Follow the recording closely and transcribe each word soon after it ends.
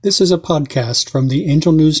This is a podcast from the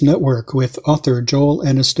Angel News Network with author Joel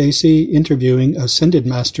Anastasi interviewing Ascended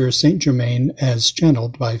Master Saint Germain as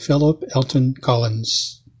channeled by Philip Elton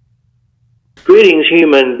Collins. Greetings,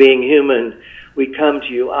 human being human. We come to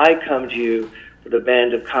you, I come to you for the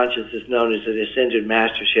band of consciousness known as the Ascended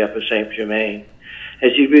Mastership of Saint Germain.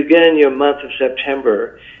 As you begin your month of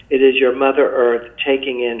September, it is your Mother Earth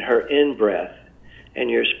taking in her in-breath, and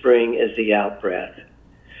your spring is the out-breath.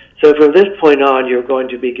 So from this point on, you're going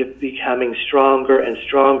to be becoming stronger and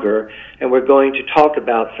stronger, and we're going to talk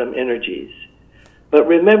about some energies. But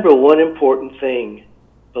remember one important thing,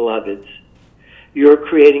 beloveds. You're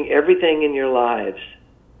creating everything in your lives.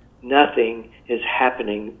 Nothing is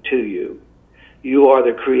happening to you. You are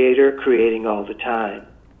the creator creating all the time.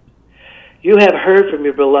 You have heard from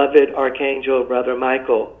your beloved Archangel, Brother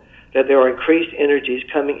Michael, that there are increased energies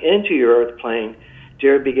coming into your earth plane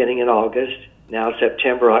beginning in August, now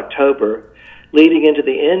September, October, leading into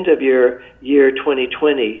the end of your year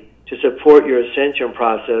 2020 to support your ascension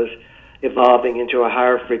process, evolving into a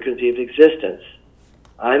higher frequency of existence.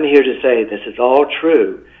 I'm here to say this is all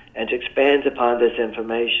true and to expand upon this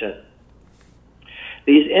information.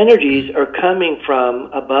 These energies are coming from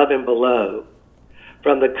above and below,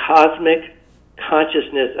 from the cosmic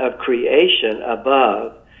consciousness of creation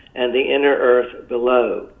above and the inner earth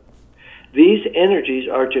below. These energies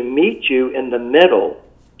are to meet you in the middle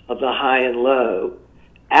of the high and low,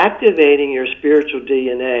 activating your spiritual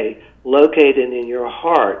DNA located in your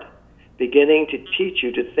heart, beginning to teach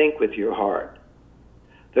you to think with your heart.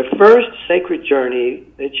 The first sacred journey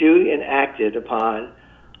that you enacted upon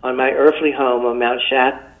on my earthly home on Mount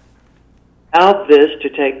Shasta allowed this to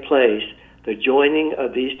take place, the joining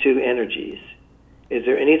of these two energies. Is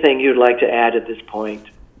there anything you'd like to add at this point?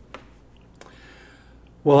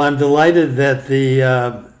 Well, I'm delighted that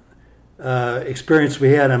the experience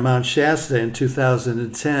we had on Mount Shasta in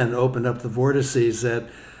 2010 opened up the vortices that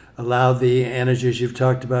allowed the energies you've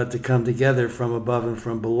talked about to come together from above and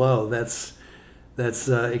from below. That's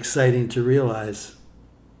exciting to realize.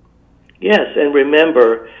 Yes, and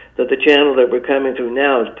remember that the channel that we're coming through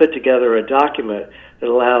now has put together a document that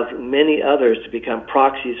allows many others to become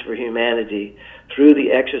proxies for humanity through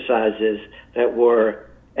the exercises that were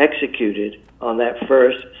executed on that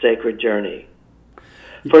first sacred journey.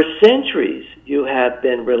 For centuries, you have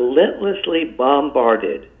been relentlessly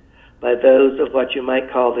bombarded by those of what you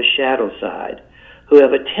might call the shadow side, who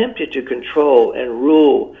have attempted to control and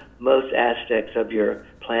rule most aspects of your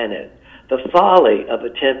planet. The folly of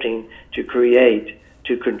attempting to create,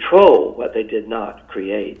 to control what they did not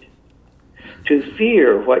create. To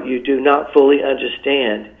fear what you do not fully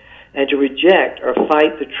understand, and to reject or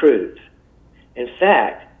fight the truth. In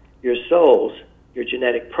fact, your souls, your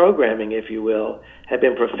genetic programming, if you will, have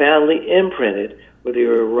been profoundly imprinted with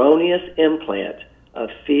your erroneous implant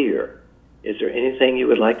of fear. Is there anything you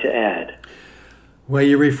would like to add? Well,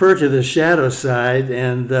 you refer to the shadow side,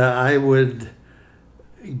 and I would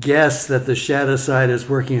guess that the shadow side is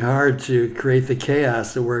working hard to create the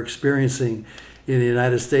chaos that we're experiencing in the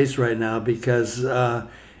United States right now, because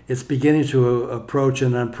it's beginning to approach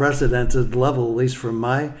an unprecedented level, at least from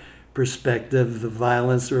my perspective, the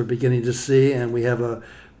violence we're beginning to see, and we have a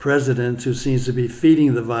president who seems to be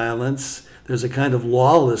feeding the violence. There's a kind of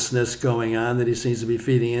lawlessness going on that he seems to be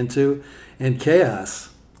feeding into, and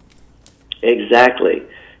chaos. Exactly.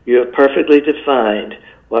 You have perfectly defined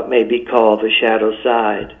what may be called the shadow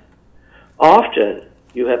side. Often,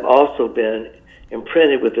 you have also been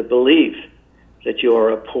imprinted with the belief that you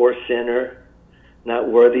are a poor sinner, not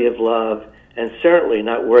worthy of love, and certainly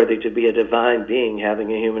not worthy to be a divine being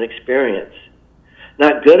having a human experience.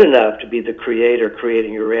 Not good enough to be the creator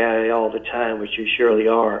creating your reality all the time, which you surely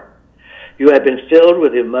are. You have been filled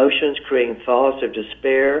with emotions creating thoughts of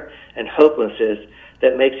despair and hopelessness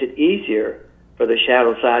that makes it easier for the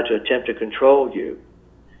shadow side to attempt to control you.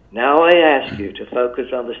 Now I ask you to focus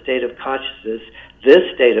on the state of consciousness,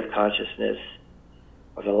 this state of consciousness,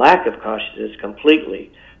 or the lack of consciousness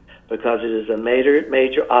completely, because it is a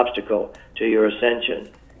major obstacle to your ascension.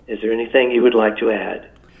 Is there anything you would like to add?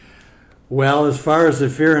 Well, as far as the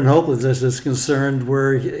fear and hopelessness is concerned,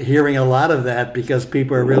 we're hearing a lot of that because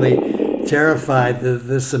people are really terrified that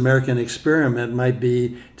this American experiment might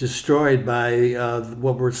be destroyed by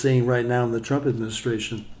what we're seeing right now in the Trump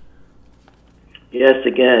administration. Yes,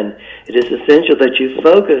 again, it is essential that you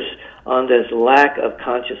focus on this lack of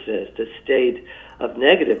consciousness, the state of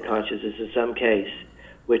negative consciousness in some case,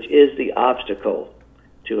 which is the obstacle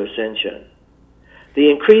to ascension. The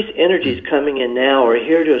increased energies coming in now are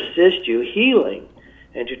here to assist you healing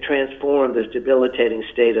and to transform this debilitating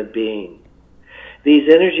state of being. These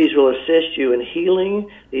energies will assist you in healing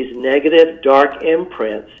these negative, dark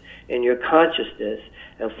imprints in your consciousness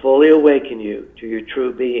and fully awaken you to your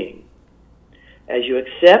true being. As you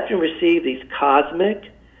accept and receive these cosmic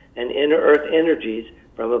and inner earth energies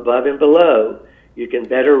from above and below, you can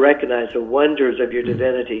better recognize the wonders of your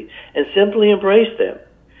divinity and simply embrace them.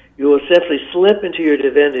 You will simply slip into your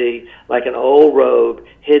divinity like an old robe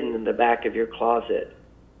hidden in the back of your closet.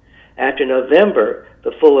 After November,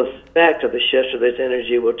 the full effect of the shifts of this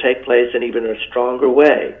energy will take place in even a stronger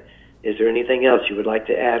way. Is there anything else you would like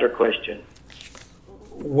to add or question?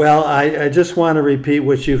 Well, I just want to repeat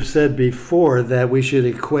what you've said before, that we should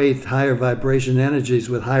equate higher vibration energies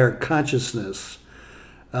with higher consciousness.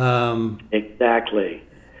 Exactly.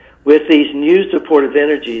 With these new supportive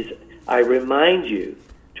energies, I remind you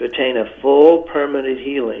to attain a full permanent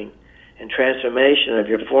healing and transformation of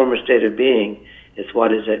your former state of being is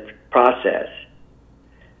what is at process.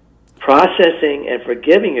 Processing and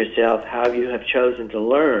forgiving yourself how you have chosen to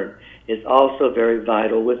learn is also very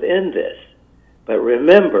vital within this. But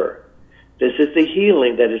remember, this is the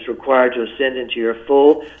healing that is required to ascend into your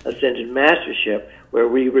full ascended mastership where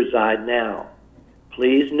we reside now.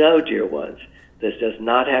 Please know, dear ones, this does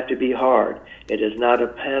not have to be hard. It is not a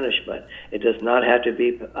punishment. It does not have to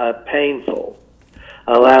be painful.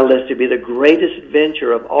 Allow this to be the greatest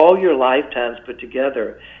adventure of all your lifetimes put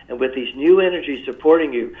together. And with these new energies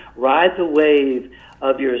supporting you, ride the wave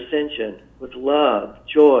of your ascension with love,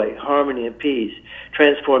 joy, harmony, and peace,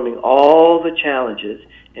 transforming all the challenges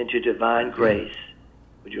into divine grace.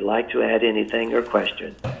 Would you like to add anything or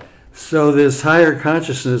question? So this higher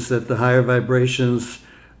consciousness that the higher vibrations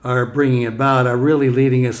are bringing about are really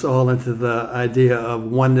leading us all into the idea of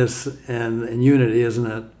oneness and unity, isn't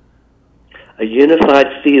it? A unified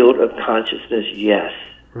field of consciousness, yes.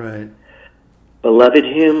 Right. Beloved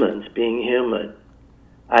humans, being human,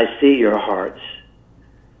 I see your hearts.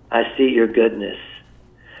 I see your goodness.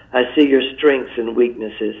 I see your strengths and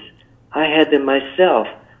weaknesses. I had them myself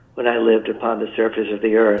when I lived upon the surface of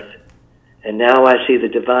the earth. And now I see the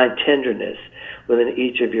divine tenderness within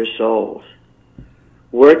each of your souls.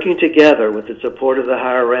 Working together with the support of the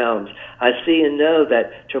higher realms, I see and know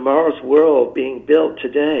that tomorrow's world being built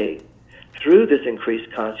today through this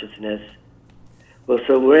increased consciousness will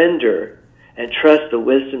surrender and trust the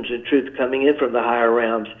wisdoms and truth coming in from the higher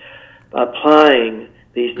realms, applying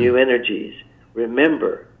these new energies.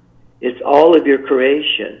 Remember, it's all of your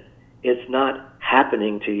creation. It's not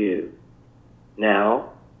happening to you.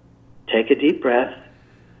 Now, take a deep breath.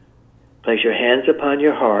 Place your hands upon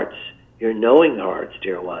your hearts, your knowing hearts,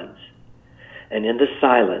 dear ones, and in the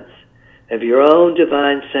silence of your own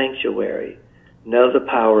divine sanctuary, know the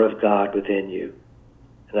power of God within you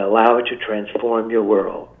and allow it to transform your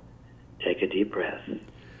world. Take a deep breath.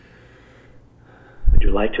 Would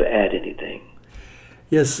you like to add anything?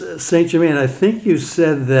 Yes, Saint Germain, I think you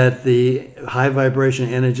said that the high vibration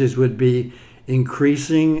energies would be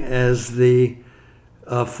increasing as the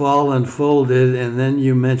fall unfolded, and then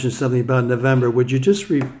you mentioned something about November. Would you just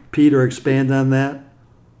repeat or expand on that?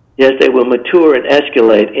 Yes, they will mature and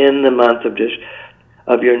escalate in the month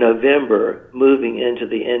of your November, moving into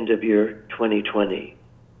the end of your 2020.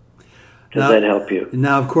 Does that help you?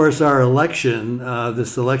 Now, of course, our election,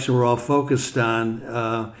 this election we're all focused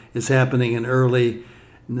on, is happening in early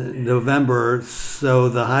November, so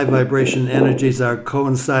the high vibration energies are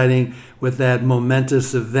coinciding with that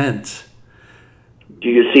momentous event. Do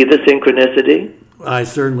you see the synchronicity? I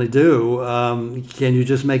certainly do. Can you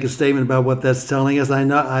just make a statement about what that's telling us?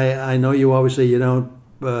 I know you always say you don't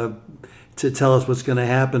to tell us what's going to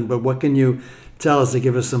happen, but what can you tell us to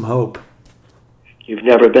give us some hope? You've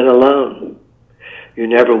never been alone. You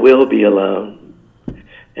never will be alone.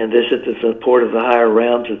 And this is the support of the higher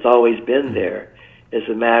realms that's always been there. It's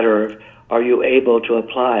a matter of, are you able to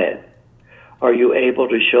apply it? Are you able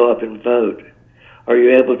to show up and vote? Are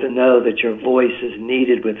you able to know that your voice is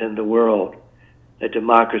needed within the world? That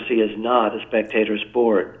democracy is not a spectator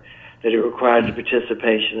sport, that it requires the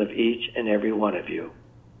participation of each and every one of you.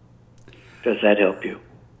 Does that help you?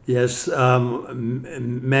 Yes,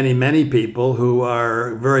 many people who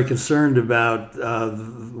are very concerned about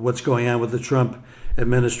what's going on with the Trump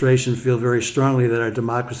administration feel very strongly that our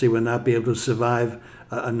democracy would not be able to survive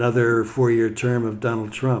another 4-year term of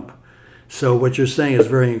Donald Trump. So what you're saying is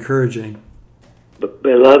very encouraging. But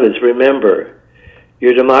beloveds, remember,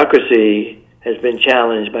 your democracy has been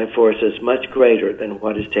challenged by forces much greater than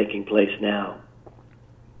what is taking place now.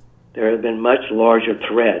 There have been much larger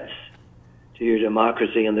threats to your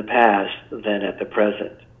democracy in the past than at the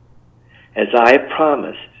present. As I have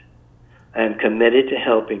promised, I am committed to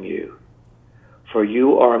helping you, for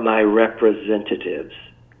you are my representatives.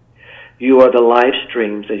 You are the life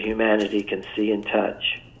streams that humanity can see and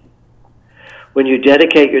touch. When you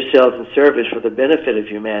dedicate yourselves in service for the benefit of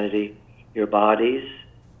humanity, your bodies,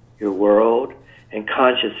 your world, and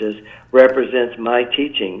consciousness represents my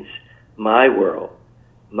teachings, my world,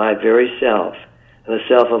 my very self, and the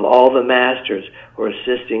self of all the masters who are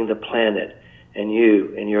assisting the planet and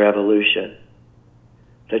you in your evolution.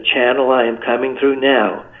 The channel I am coming through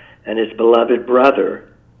now and its beloved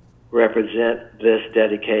brother represent this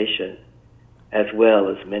dedication, as well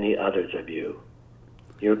as many others of you.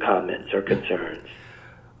 Your comments or concerns?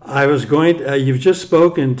 You've just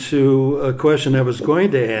spoken to a question I was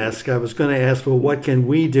going to ask. I was going to ask, well, what can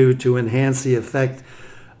we do to enhance the effect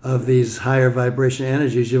of these higher vibration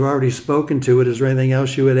energies? You've already spoken to it. Is there anything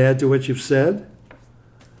else you would add to what you've said?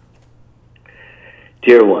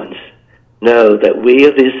 Dear ones, know that we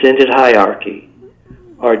of the Ascended Hierarchy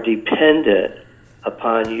are dependent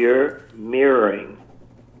upon your mirroring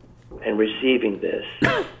and receiving this,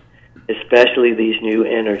 especially these new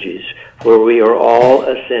energies, where we are all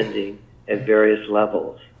ascending at various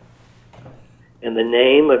levels. In the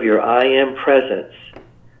name of your I Am presence,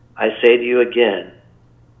 I say to you again,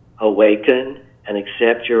 awaken and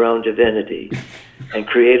accept your own divinity and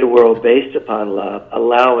create a world based upon love,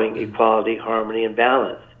 allowing equality, harmony, and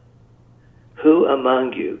balance. Who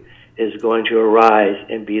among you is going to arise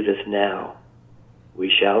and be this now? We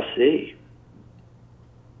shall see.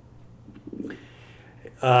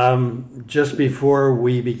 Just before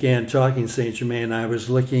we began talking, Saint Germain, I was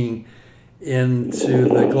looking into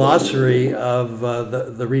the glossary of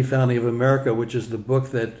the Refounding of America, which is the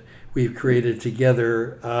book that we've created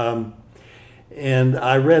together. And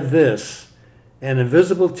I read this: an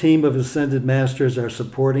invisible team of ascended masters are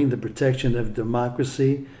supporting the protection of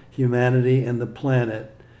democracy, humanity, and the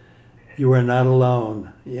planet. You are not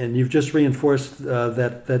alone. And you've just reinforced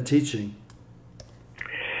that teaching.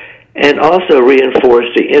 And also reinforce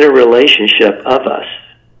the interrelationship of us,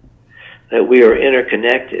 that we are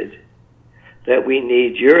interconnected, that we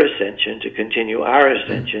need your ascension to continue our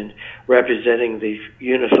ascension, representing the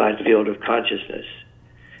unified field of consciousness.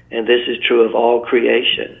 And this is true of all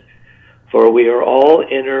creation, for we are all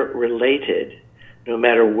interrelated, no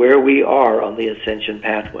matter where we are on the ascension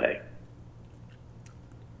pathway.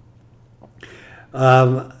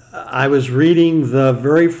 I was reading the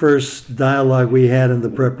very first dialogue we had in the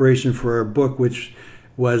preparation for our book, which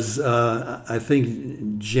was, I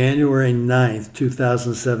think, January 9th,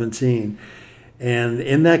 2017. And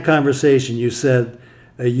in that conversation, you said,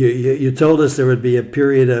 you told us there would be a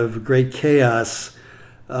period of great chaos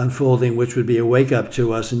unfolding, which would be a wake-up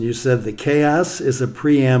to us. And you said the chaos is a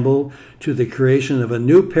preamble to the creation of a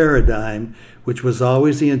new paradigm, which was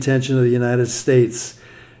always the intention of the United States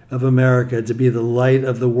of America, to be the light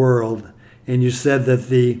of the world. And you said that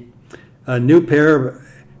the new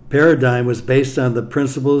paradigm was based on the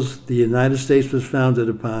principles the United States was founded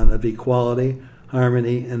upon of equality,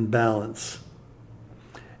 harmony, and balance.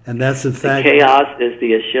 And that's in fact... The chaos is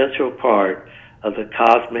the essential part of the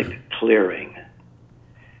cosmic clearing.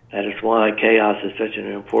 That is why chaos is such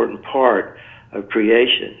an important part of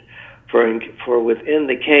creation. For within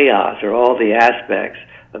the chaos are all the aspects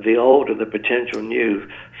of the old and the potential new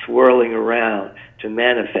swirling around to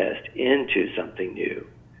manifest into something new.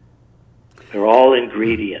 They're all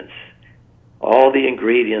ingredients. All the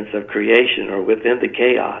ingredients of creation are within the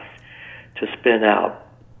chaos to spin out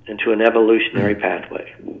into an evolutionary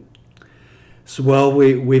pathway. So, well,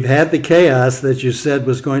 we've had the chaos that you said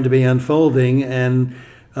was going to be unfolding, and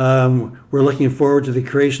we're looking forward to the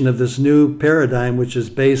creation of this new paradigm, which is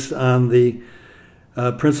based on the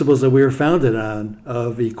principles that we were founded on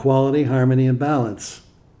of equality, harmony, and balance.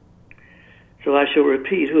 So I shall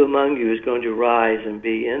repeat, who among you is going to rise and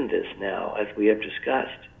be in this now, as we have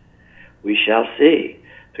discussed? We shall see,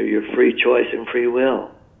 through your free choice and free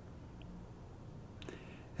will.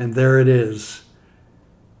 And there it is.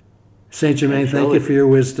 Saint Germain, thank you for your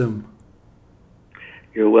wisdom.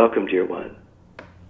 You're welcome, dear one.